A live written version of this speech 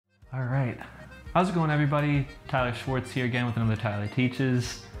All right, how's it going, everybody? Tyler Schwartz here again with another Tyler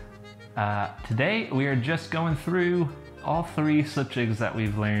Teaches. Today we are just going through all 3 slip jigs that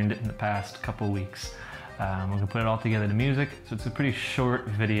we've learned in the past couple weeks. We're gonna put it all together to music, so it's a pretty short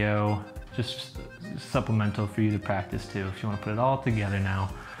video, just supplemental for you to practice too, if you want to put it all together now.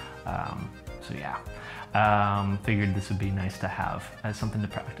 So yeah, figured this would be nice to have as something to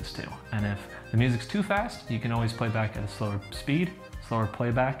practice too. And if the music's too fast, you can always play back at a slower speed, slower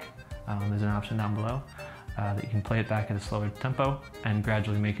playback. There's an option down below that you can play it back at a slower tempo and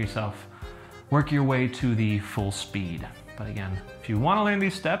gradually make yourself work your way to the full speed. But again, if you want to learn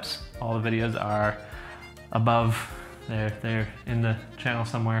these steps, all the videos are above. They're in the channel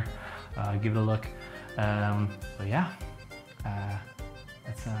somewhere. Give it a look. But yeah,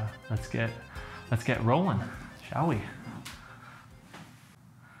 let's get rolling, shall we?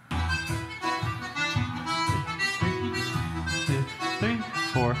 2, 3,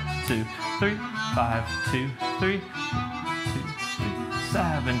 4, 2, 3, 5, 2, 3, 2, 3,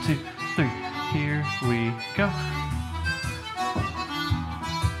 7, 2, 3. Here we go.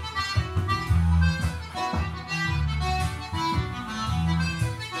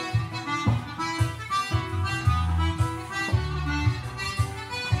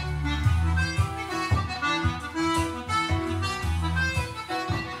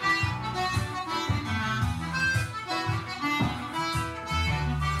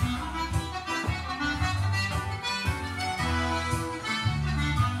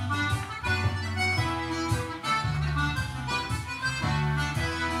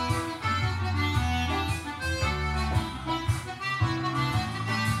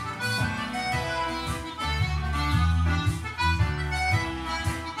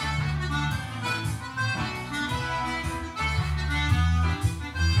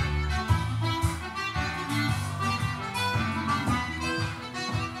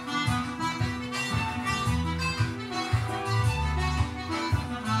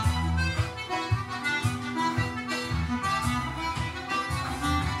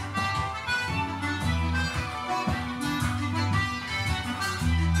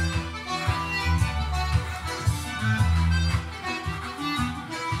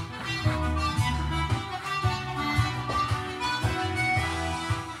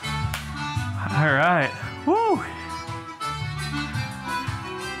 All right, woo!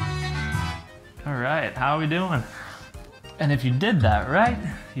 All right, how are we doing? And if you did that right,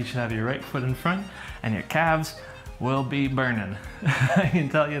 you should have your right foot in front and your calves will be burning. I can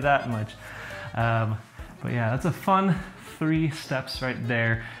tell you that much. But yeah, that's a fun 3 steps right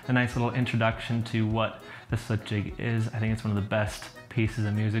there. A nice little introduction to what the slip jig is. I think it's one of the best pieces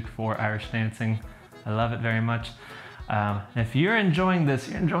of music for Irish dancing. I love it very much. If you're enjoying this,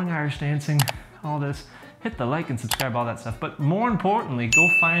 you're enjoying Irish dancing, all this, hit the like and subscribe, all that stuff. But more importantly, go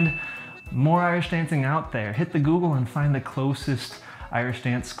find more Irish dancing out there. Hit the Google and find the closest Irish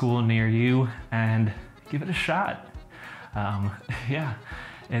dance school near you and give it a shot. Yeah,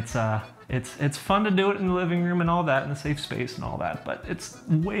 it's fun to do it in the living room and all that, in a safe space and all that, but it's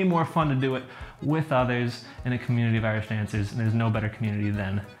way more fun to do it with others in a community of Irish dancers, and there's no better community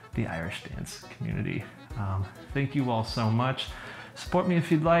than the Irish dance community. Thank you all so much. Support me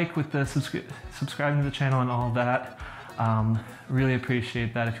if you'd like with the subscribing to the channel and all that. Really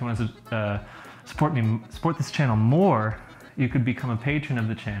appreciate that. If you want to support this channel more, you could become a patron of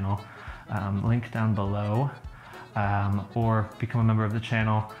the channel, link down below, or become a member of the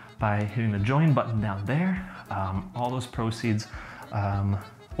channel by hitting the join button down there. All those proceeds,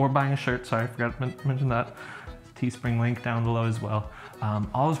 or buying a shirt, sorry, I forgot to mention that. Teespring link down below as well.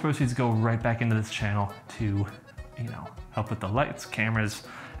 All those proceeds go right back into this channel to, you know, help with the lights, cameras,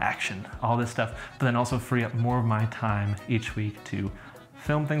 action, all this stuff, but then also free up more of my time each week to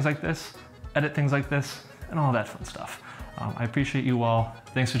film things like this, edit things like this, and all that fun stuff. I appreciate you all.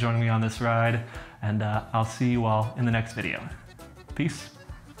 Thanks for joining me on this ride, and I'll see you all in the next video. Peace.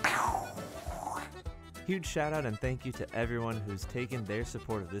 Huge shout out and thank you to everyone who's taken their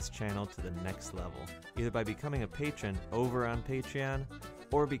support of this channel to the next level, either by becoming a patron over on Patreon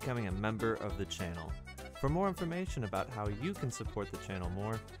or becoming a member of the channel. For more information about how you can support the channel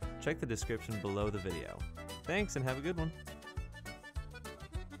more, check the description below the video. Thanks and have a good one.